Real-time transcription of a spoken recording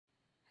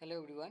Hello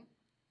everyone,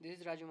 this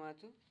is Raju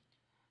Mahato,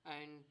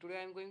 and today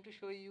I am going to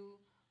show you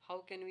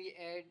how can we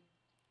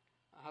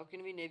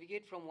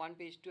navigate from one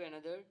page to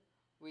another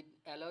with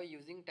Alloy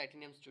using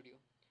Titanium Studio.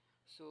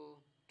 So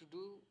to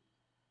do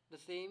the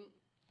same,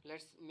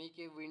 let's make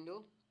a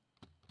window.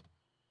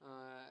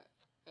 Uh,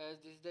 as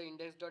this is the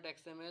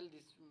index.xml,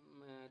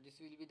 this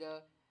will be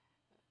the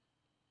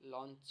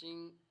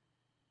launching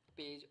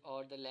page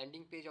or the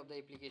landing page of the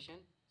application.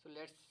 So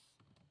let's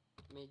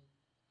make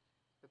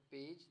a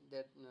page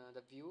that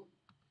the view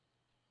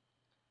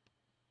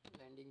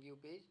landing view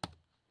page.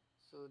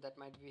 So that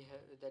might be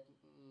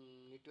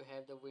need to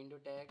have the window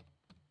tag.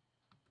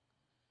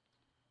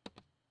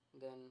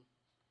 Then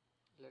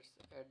let's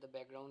add the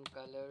background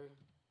color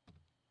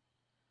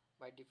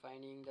by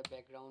defining the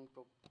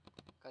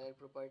color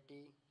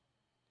property,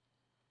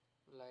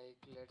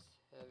 like let's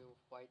have a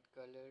white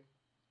color.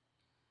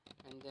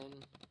 And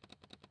then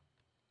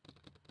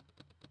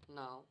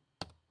now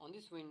on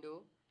this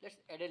window let's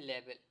add a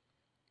label.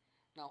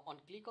 Now on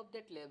click of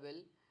that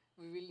label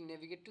we will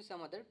navigate to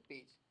some other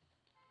page.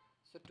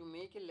 So to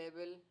make a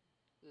label,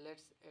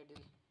 let's add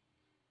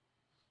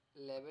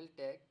a label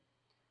tag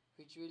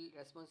which will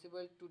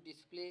responsible to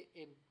display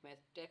a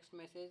text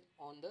message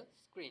on the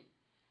screen.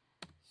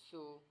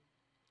 So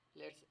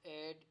let's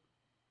add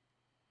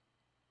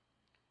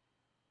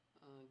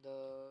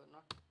the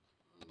not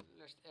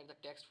let's add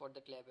the text for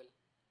that label,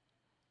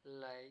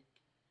 like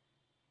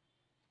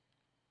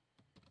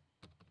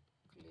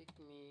click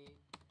me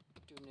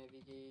to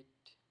navigate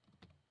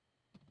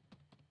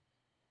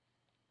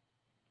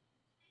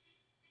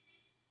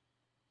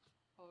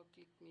or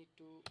click me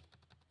to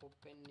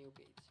open new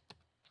page,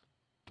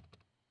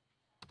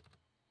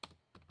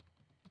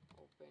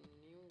 open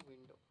new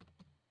window.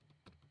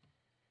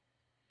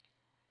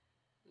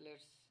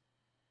 Let's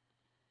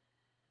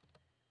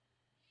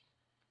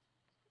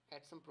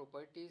add some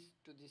properties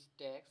to this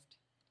text,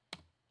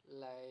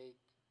 like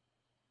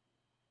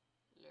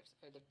let's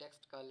add the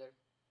text color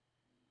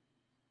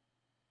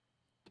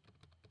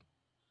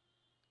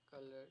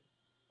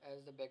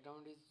as the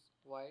background is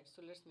white,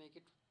 so let's make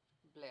it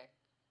black.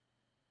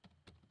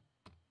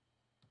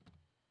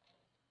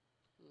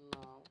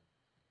 Now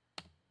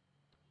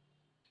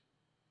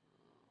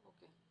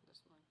okay,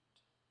 that's not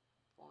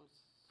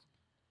fonts.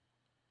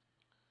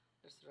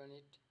 Let's run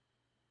it.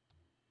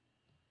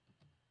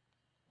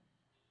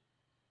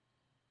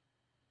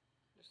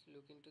 Let's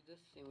look into the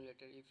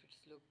simulator. If it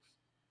looks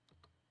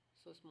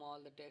so small,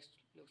 the text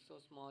looks so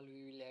small,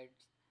 we will add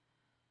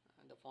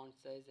the font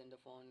size and the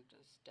font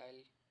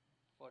style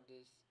for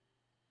this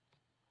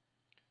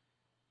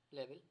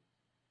level.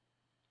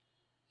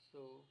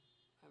 So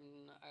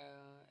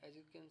as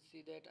you can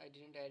see that I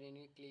didn't add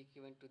any click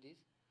event to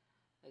this.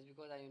 That's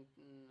because I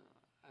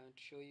want to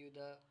show you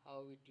the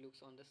how it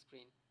looks on the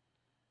screen,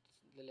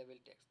 the level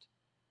text.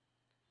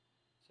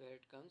 So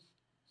here it comes.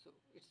 So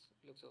it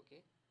looks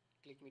okay.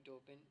 Click me to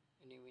open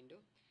a new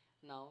window.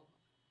 Now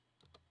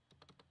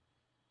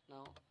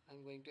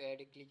I'm going to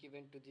add a click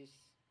event to this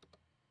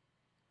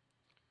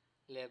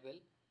label.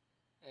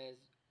 As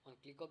on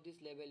click of this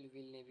label we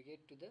will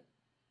navigate to the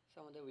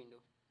some other window.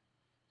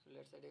 So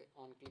let's add a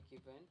on click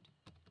event.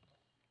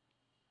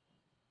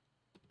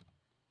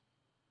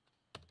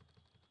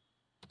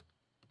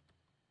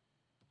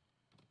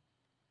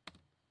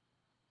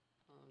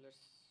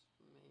 Let's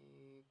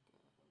make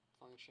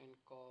a function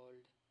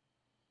called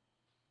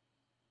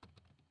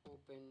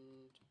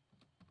opened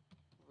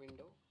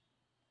window.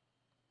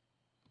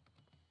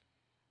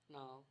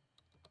 Now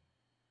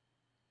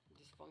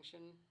this function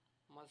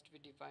must be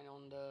defined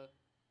on the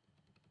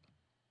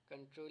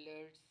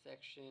controller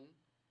section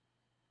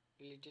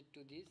related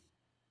to this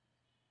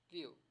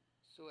view.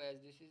 So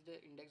as this is the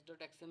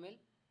index.xml,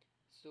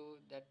 so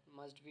that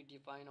must be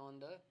defined on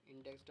the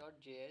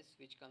index.js,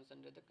 which comes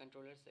under the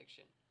controller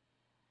section.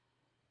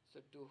 So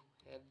to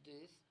have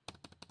this,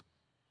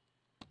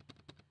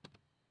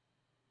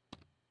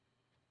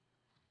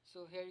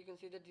 so here you can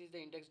see that this is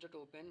the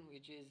index.open,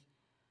 which is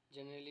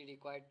generally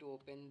required to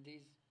open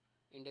this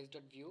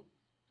index.view.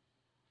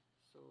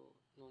 So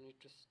no need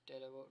to tell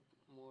about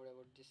more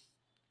about this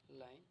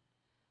line.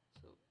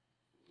 So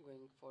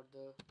going for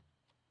the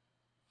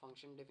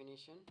function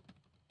definition,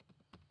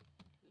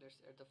 let's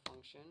add the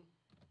function,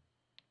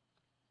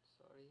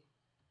 sorry,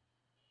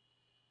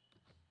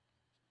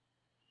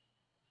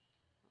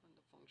 and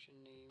the function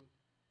name.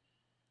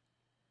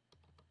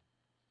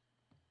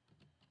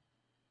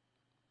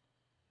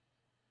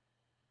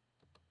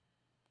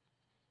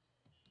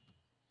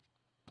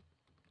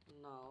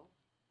 Now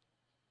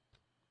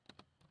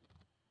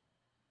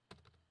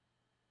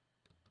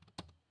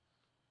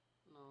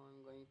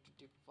I'm going to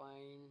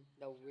define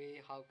the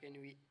way how can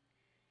we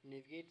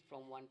navigate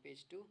from one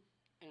page to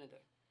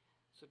another.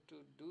 So to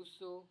do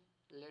so,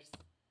 let's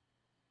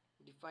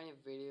define a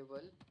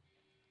variable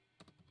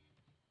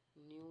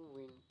new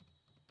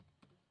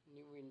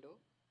window.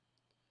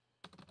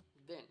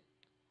 Then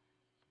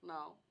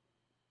now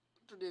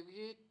to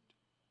navigate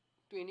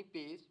to any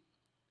page,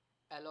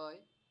 Alloy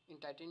in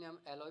Titanium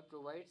Alloy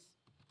provides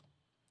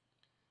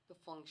the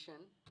function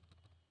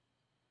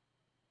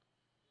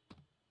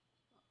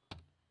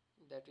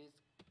that is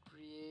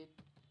create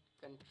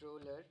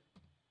controller,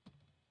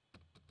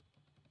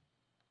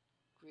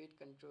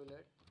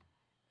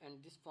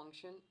 and this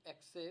function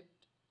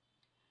accept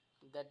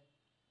that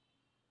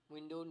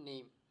window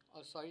name,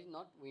 or sorry,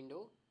 not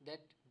window,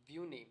 that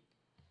view name.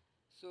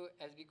 So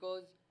as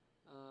because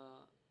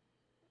uh,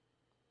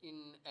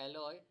 in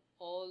alloy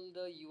all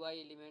the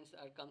UI elements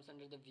are comes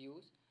under the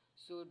views,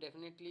 so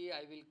definitely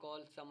I will call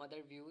some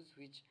other views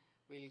which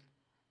will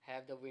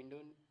have the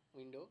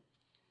window.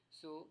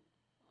 So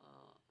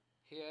uh,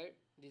 here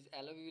this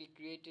alloy will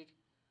create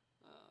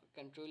a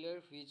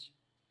controller which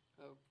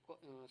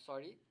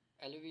sorry,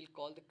 alloy will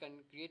call the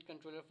create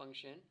controller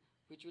function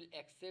which will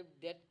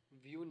accept that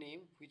view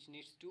name which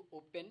needs to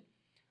open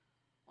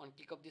on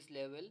click of this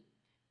level,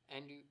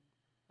 and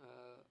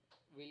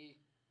will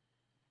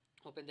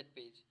open that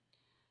page.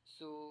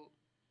 So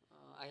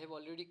I have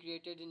already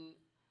created in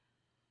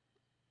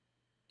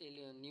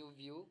a new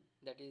view,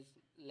 that is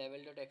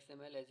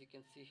level.xml, as you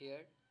can see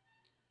here,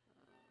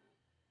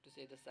 to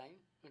say the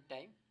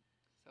time,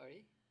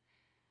 sorry.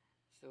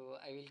 So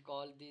I will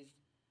call this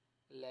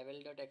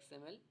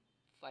level.xml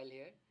file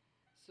here.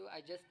 So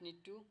I just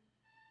need to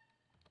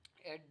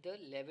add the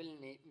level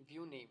name,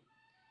 view name.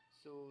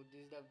 So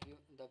this is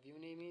the view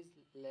name is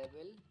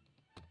level.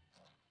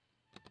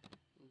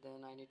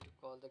 Then I need to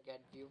call the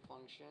get view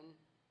function.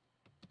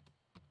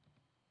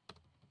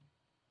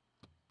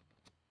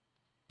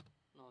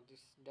 Now this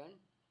is done.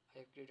 I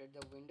have created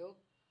the window.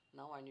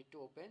 Now I need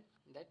to open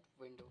that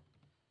window.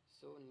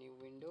 So new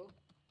window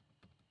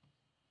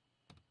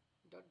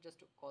dot, just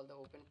to call the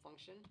open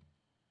function.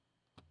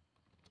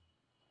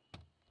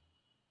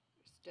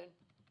 It's done.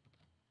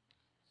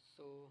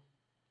 So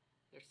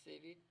let's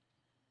save it.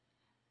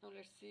 Now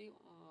let's see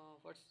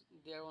what's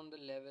there on the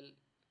level,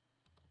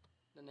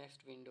 the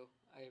next window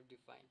I have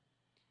defined.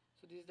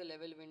 So this is the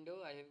level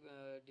window. I have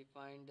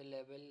defined the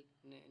level,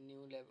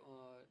 new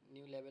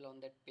level on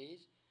that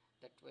page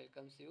that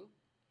welcomes you,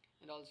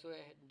 and also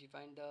I had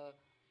defined the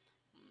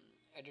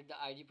added the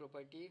ID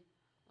property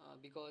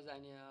because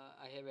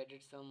I have added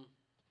some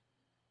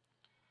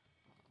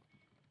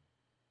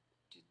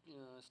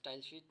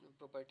style sheet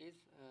properties,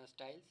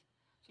 styles.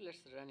 So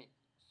let's run it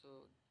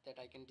so that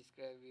I can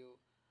describe you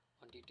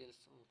on details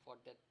for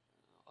that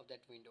of that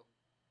window.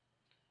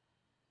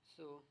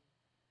 So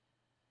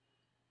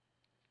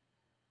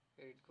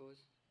here it goes.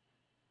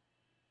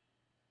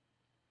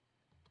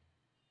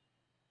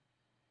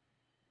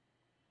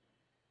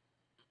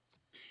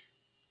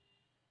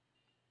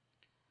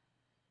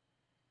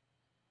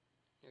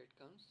 Here it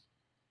comes.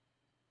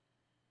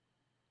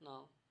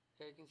 Now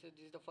here you can see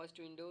this is the first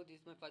window.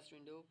 This is my first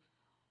window,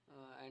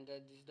 and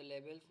this is the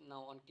labels.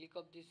 Now on click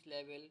of this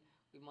label,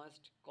 we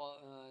must call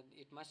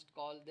it must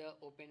call the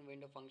open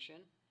window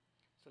function.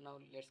 So now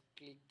let's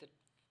click the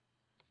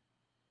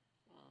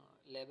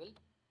label.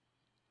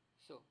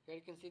 So here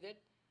you can see that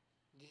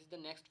this is the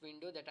next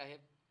window that I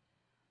have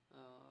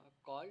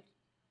called.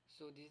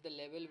 So this is the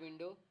label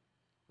window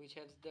which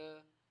has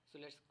the, so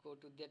let's go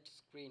to that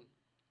screen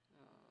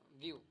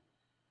view.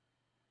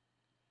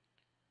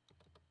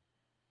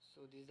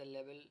 So this is the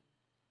level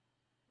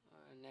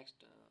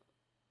next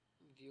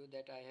view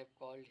that I have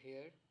called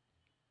here.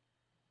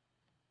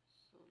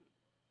 So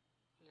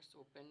let's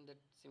open that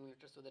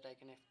simulator so that I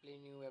can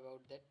explain you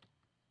about that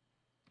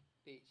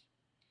page.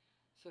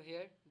 So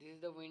here this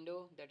is the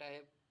window that I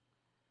have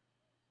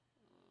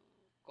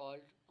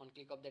called on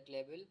click of that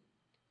label,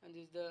 and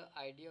this is the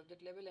ID of that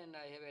label, and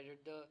I have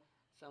added the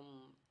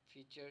some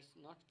features,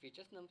 not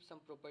features, some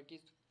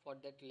properties for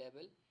that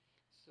label,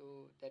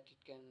 so that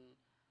it can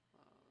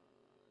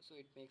so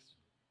it makes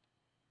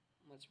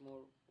much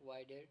more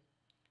wider.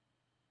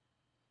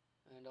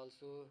 And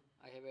also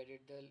I have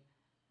added the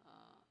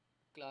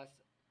class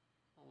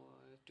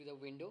to the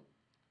window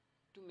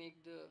to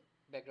make the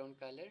background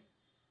color.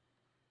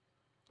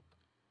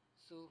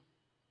 So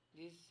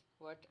this is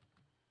what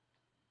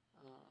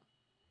uh,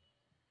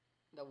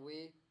 the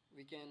way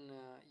we can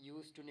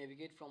use to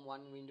navigate from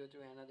one window to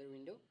another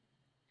window.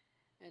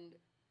 And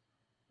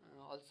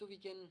also we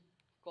can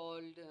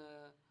call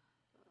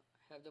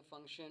have the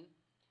function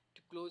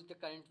to close the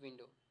current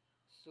window.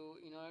 So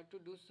in order to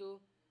do so,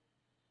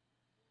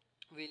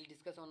 we'll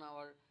discuss on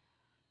our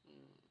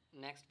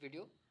next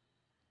video.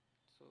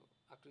 So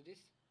after this,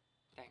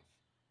 thanks.